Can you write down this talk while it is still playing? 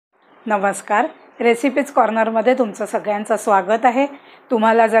नमस्कार. रेसिपीज कॉर्नरमध्ये तुमचं सगळ्यांचं स्वागत आहे.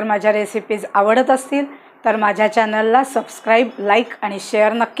 तुम्हाला जर माझ्या रेसिपीज आवडत असतील तर माझ्या चॅनलला सबस्क्राईब, लाईक आणि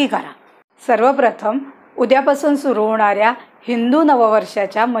शेअर नक्की करा. सर्वप्रथम उद्यापासून सुरू होणाऱ्या हिंदू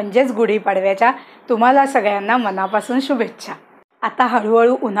नववर्षाच्या म्हणजेच गुढीपाडव्याच्या तुम्हाला सगळ्यांना मनापासून शुभेच्छा. आता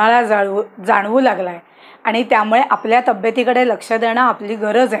हळूहळू उन्हाळा जाणवू लागला आहे आणि त्यामुळे आपल्या तब्येतीकडे लक्ष देणं आपली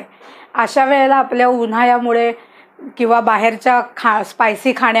गरज आहे. अशा वेळेला आपल्या उन्हाळ्यामुळे किंवा बाहेरच्या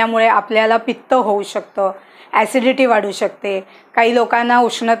स्पायसी खाण्यामुळे आपल्याला पित्त होऊ शकतं, ॲसिडिटी वाढू शकते. काही लोकांना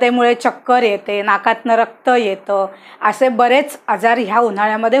उष्णतेमुळे चक्कर येते, नाकातनं रक्त येतं. असे बरेच आजार ह्या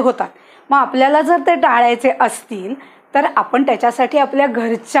उन्हाळ्यामध्ये होतात. मग आपल्याला जर ते टाळायचे असतील तर आपण त्याच्यासाठी आपल्या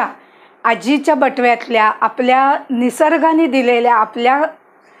घरच्या आजीच्या बटव्यातल्या, आपल्या निसर्गाने दिलेल्या, आपल्या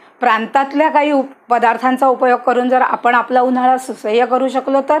प्रांतातल्या काही पदार्थांचा उपयोग करून जर आपण आपला उन्हाळा सुसह्य करू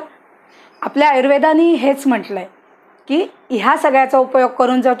शकलो तर आपल्या आयुर्वेदाने हेच म्हटलं आहे की ह्या सगळ्याचा उपयोग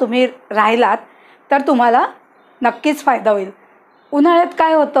करून जर तुम्ही राहिलात तर तुम्हाला नक्कीच फायदा होईल. उन्हाळ्यात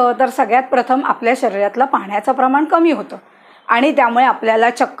काय होतं तर सगळ्यात प्रथम आपल्या शरीरातलं पाण्याचं प्रमाण कमी होतं आणि त्यामुळे आपल्याला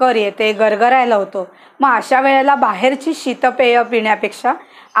चक्कर येते, गरगरायला होतं. मग अशा वेळेला बाहेरची शीतपेय पिण्यापेक्षा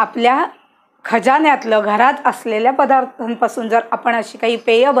आपल्या खजान्यातलं, घरात असलेल्या पदार्थांपासून जर आपण अशी काही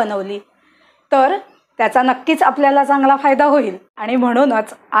पेय बनवली तर त्याचा नक्कीच आपल्याला चांगला फायदा होईल. आणि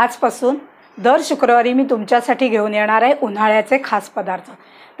म्हणूनच आजपासून दर शुक्रवारी मी तुमच्यासाठी घेऊन येणार आहे उन्हाळ्याचे खास पदार्थ.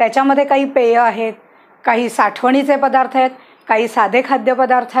 त्याच्यामध्ये काही पेय आहेत, काही साठवणीचे पदार्थ आहेत, काही साधे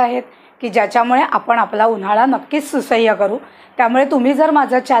खाद्यपदार्थ आहेत की ज्याच्यामुळे आपण आपला उन्हाळा नक्कीच सुसह्य करू. त्यामुळे तुम्ही जर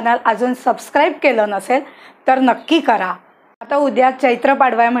माझं चॅनल अजून सबस्क्राईब केलं नसेल तर नक्की करा. आता उद्या चैत्र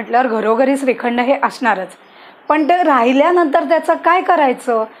पाडवा आहे म्हटल्यावर घरोघरी श्रीखंड हे असणारच, पण ते राहिल्यानंतर त्याचं काय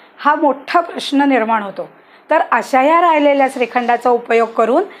करायचं हा मोठा प्रश्न निर्माण होतो. तर अशा या राहिलेल्या श्रीखंडाचा उपयोग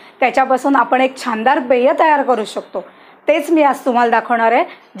करून त्याच्यापासून आपण एक छानदार पेय तयार करू शकतो. तेच मी आज तुम्हाला दाखवणार आहे,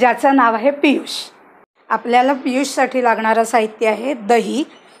 ज्याचं नाव आहे पियुष. आपल्याला पियुषसाठी लागणारं साहित्य आहे दही,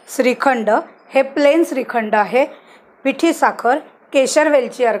 श्रीखंड, हे प्लेन श्रीखंड आहे, पिठी साखर, केशर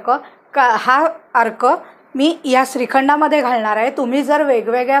वेलची अर्क. हा अर्क मी या श्रीखंडामध्ये घालणार आहे. तुम्ही जर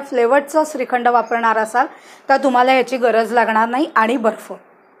वेगवेगळ्या फ्लेवर्डचं श्रीखंड वापरणार असाल तर तुम्हाला याची गरज लागणार नाही. आणि बर्फ.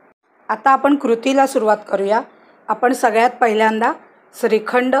 आता आपण कृतीला सुरुवात करूया. आपण सगळ्यात पहिल्यांदा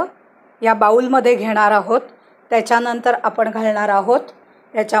श्रीखंड या बाऊलमध्ये घेणार आहोत. त्याच्यानंतर आपण घालणार आहोत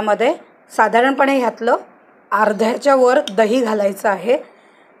याच्यामध्ये साधारणपणे ह्यातलं अर्ध्याच्या वर दही घालायचं आहे.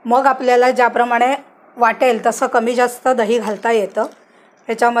 मग आपल्याला ज्याप्रमाणे वाटेल तसं कमी जास्त दही घालता येतं.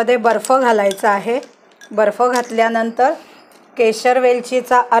 ह्याच्यामध्ये बर्फ घालायचा आहे. बर्फ घातल्यानंतर केशर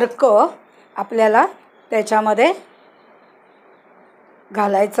वेलचीचा अर्क आपल्याला त्याच्यामध्ये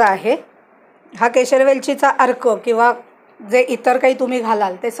घालायचा आहे. हा केशर वेलचीचा अर्क किंवा जे इतर काही तुम्ही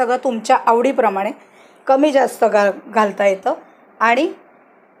घालाल ते सगळं तुमच्या आवडीप्रमाणे कमी जास्त घालता येतं. आणि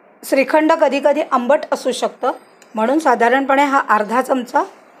श्रीखंड कधीकधी आंबट असू शकतं म्हणून साधारणपणे हा अर्धा चमचा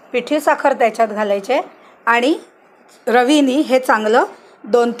पिठी साखर त्याच्यात घालायचे आणि रवीनी हे चांगलं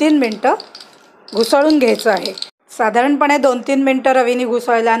 2-3 मिनटं घुसळून घ्यायचं आहे. साधारणपणे 2-3 मिनटं रवीनी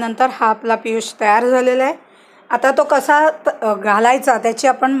घुसळल्यानंतर हा आपला पियुष तयार झालेला आहे. आता तो कसा घालायचा त्याची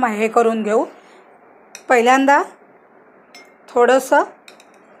आपण हे करून घेऊ. पहिल्यांदा थोडंसं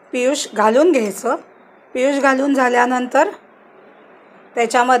पियुष घालून घ्यायचं. पियुष घालून झाल्यानंतर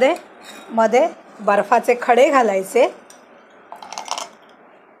त्याच्यामध्ये बर्फाचे खडे घालायचे.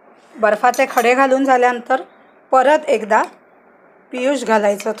 बर्फाचे खडे घालून झाल्यानंतर परत एकदा पियुष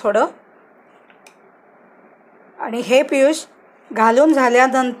घालायचं थोडं. आणि हे पियुष घालून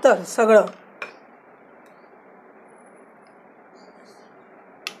झाल्यानंतर सगळं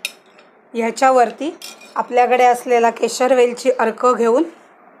ह्याच्यावरती आपल्याकडे असलेला केशर वेलची अर्क घेऊन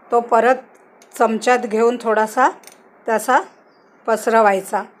तो परत चमच्यात घेऊन थोडासा तसा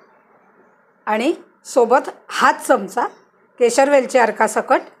पसरवायचा आणि सोबत हाच चमचा केशर वेलची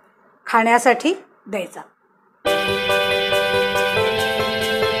अर्कासकट खाण्यासाठी द्यायचा.